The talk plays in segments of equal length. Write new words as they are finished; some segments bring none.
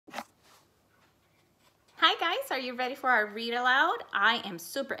Hi guys, are you ready for our read aloud? I am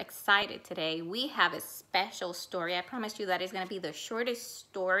super excited today. We have a special story. I promise you that is going to be the shortest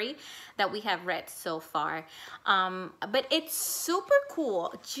story that we have read so far. But it's super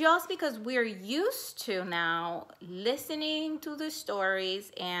cool just because we're used to now listening to the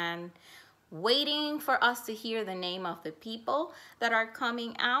stories and waiting for us to hear the name of the people that are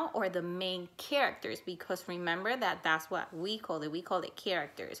coming out or the main characters, because remember that that's what we call it. We call it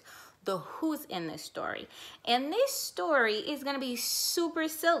characters, the who's in this story. And this story is going to be super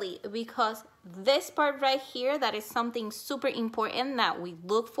silly because this part right here, that is something super important that we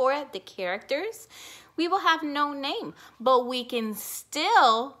look for, the characters, we will have no name, but we can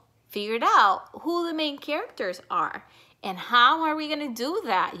still figure it out who the main characters are. And how are we going to do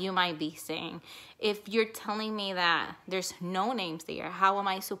that, you might be saying? If you're telling me that there's no names there, how am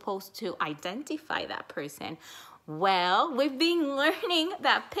I supposed to identify that person? Well, we've been learning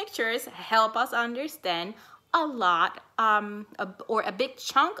that pictures help us understand a lot or a big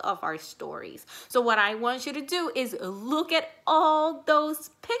chunk of our stories. So what I want you to do is look at all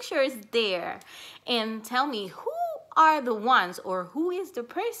those pictures there and tell me who are the ones, or who is the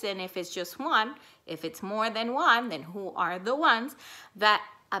person if it's just one. If it's more than one, then who are the ones that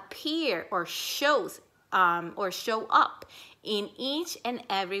appear or show up in each and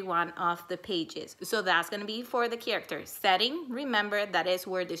every one of the pages. So that's going to be for the character setting. Remember, that is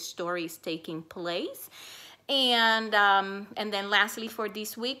where the story is taking place. And then lastly for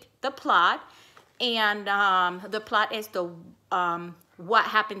this week, the plot. And the plot is the what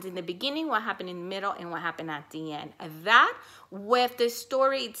happens in the beginning, what happened in the middle, and what happened at the end. That, with the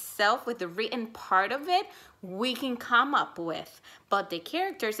story itself, with the written part of it, we can come up with. But the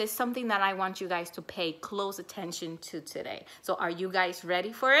characters is something that I want you guys to pay close attention to today. So are you guys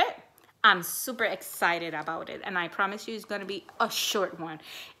ready for it? I'm super excited about it, and I promise you it's going to be a short one.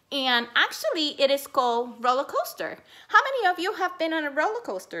 And actually, it is called Roller Coaster. How many of you have been on a roller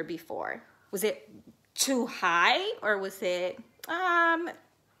coaster before? Was it too high, or was it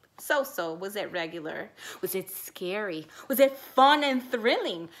so-so? Was it regular? Was it scary? Was it fun and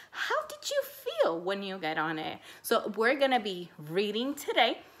thrilling? How did you feel when you get on it? So we're gonna be reading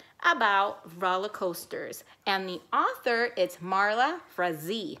today about roller coasters, and the author is Marla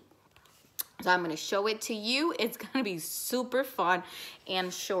Frazee. So I'm going to show it to you. It's going to be super fun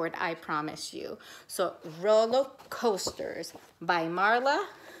and short, I promise you. So Roller Coasters by Marla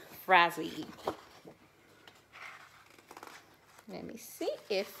Frazee. Let me see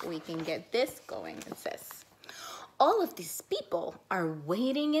if we can get this going. It says, all of these people are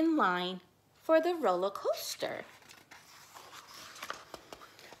waiting in line for the roller coaster.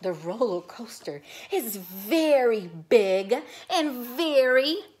 The roller coaster is very big and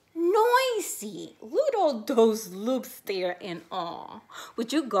very noisy. Look at all those loops there and all.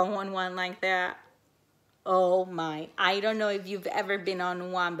 Would you go on one like that? Oh my, I don't know if you've ever been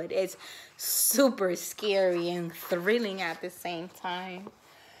on one, but it's super scary and thrilling at the same time.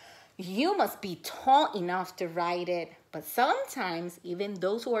 You must be tall enough to ride it, but sometimes even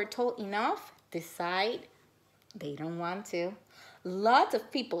those who are tall enough decide they don't want to. Lots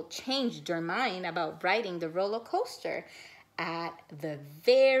of people change their mind about riding the roller coaster at the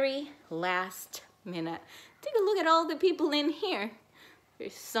very last minute. Take a look at all the people in here.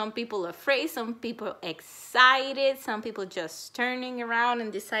 There's some people afraid, some people excited, some people just turning around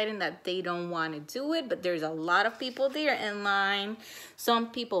and deciding that they don't want to do it, but there's a lot of people there in line. Some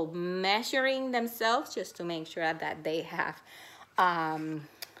people measuring themselves just to make sure that they have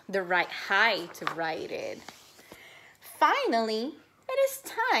the right height to ride it. Finally, it is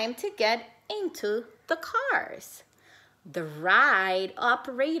time to get into the cars. The ride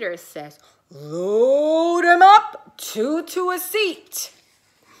operator says, load them up, two to a seat.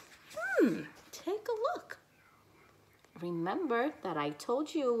 Take a look. Remember that I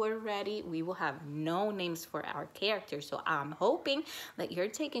told you we're ready. We will have no names for our characters. So I'm hoping that you're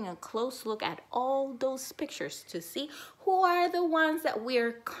taking a close look at all those pictures to see who are the ones that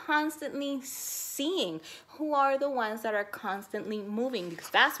we're constantly seeing. Who are the ones that are constantly moving?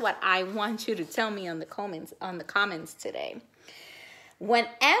 Because that's what I want you to tell me on the comments today. When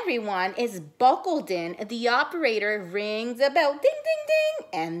everyone is buckled in, the operator rings a bell, ding, ding, ding,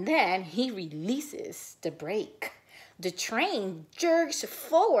 and then he releases the brake. The train jerks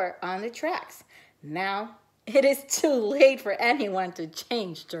forward on the tracks. Now, it is too late for anyone to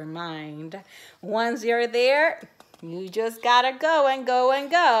change their mind. Once you're there, you just gotta go and go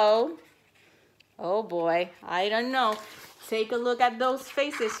and go. Oh boy, I don't know. Take a look at those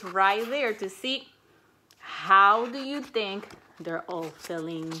faces right there to see how do you think they're all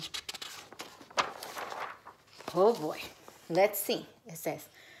feeling. Oh boy, let's see. It says,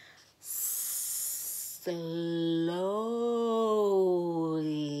 slowly,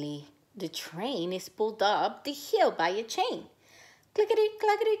 the train is pulled up the hill by a chain. Clickety,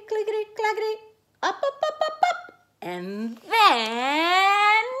 clackety, clickety, clackety, up, up, up, up, up. And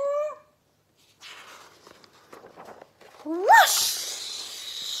then, whoosh!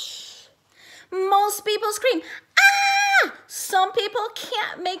 Most people scream, ah! Some people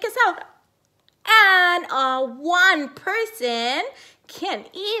can't make us out. And one person can't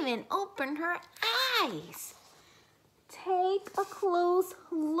even open her eyes. Take a close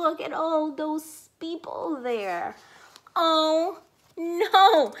look at all those people there. Oh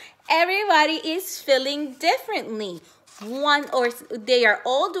no, everybody is feeling differently. They are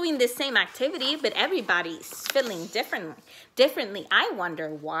all doing the same activity, but everybody is feeling differently. I wonder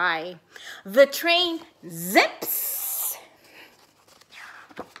why. The train zips.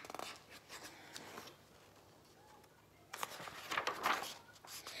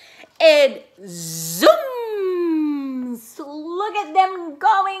 It zooms. Look at them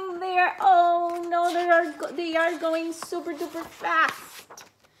going there. Oh no, they are going super duper fast.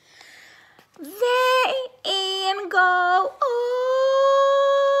 They in go all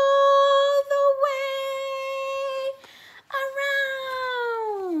the way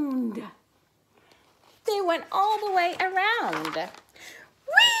around. They went all the way around.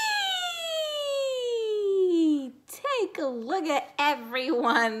 Whee! Take a look at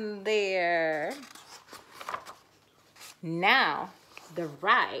everyone there. Now the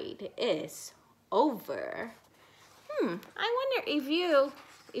ride is over. I wonder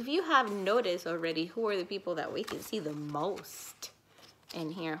if you have noticed already who are the people that we can see the most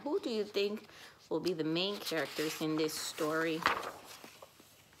in here. Who do you think will be the main characters in this story?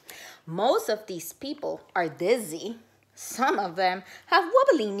 Most of these people are dizzy. Some of them have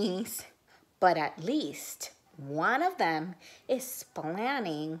wobbly knees, but at least one of them is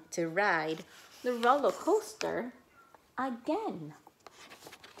planning to ride the roller coaster again.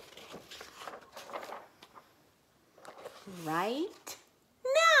 Right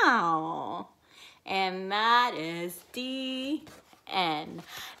now. And that is the end.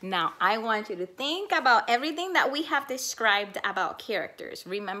 Now, I want you to think about everything that we have described about characters.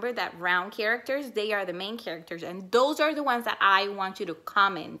 Remember that round characters, they are the main characters, and those are the ones that I want you to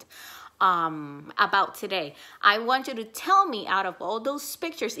comment about today. I want you to tell me, out of all those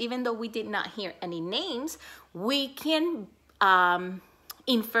pictures, even though we did not hear any names, we can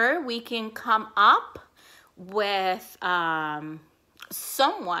infer, we can come up with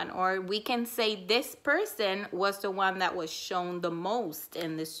someone, or we can say this person was the one that was shown the most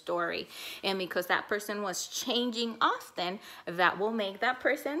in this story, and because that person was changing often, that will make that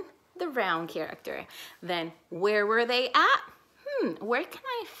person the round character. Then where were they at? Where can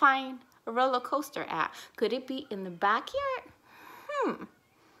I find a roller coaster at? Could it be in the backyard?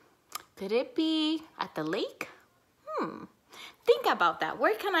 Could it be at the lake? Think about that.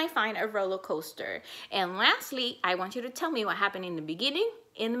 Where can I find a roller coaster? And lastly, I want you to tell me what happened in the beginning,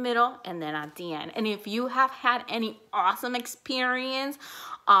 in the middle, and then at the end. And if you have had any awesome experience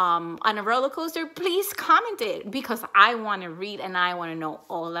on a roller coaster, please comment it, because I want to read and I want to know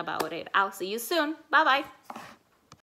all about it. I'll see you soon. Bye-bye.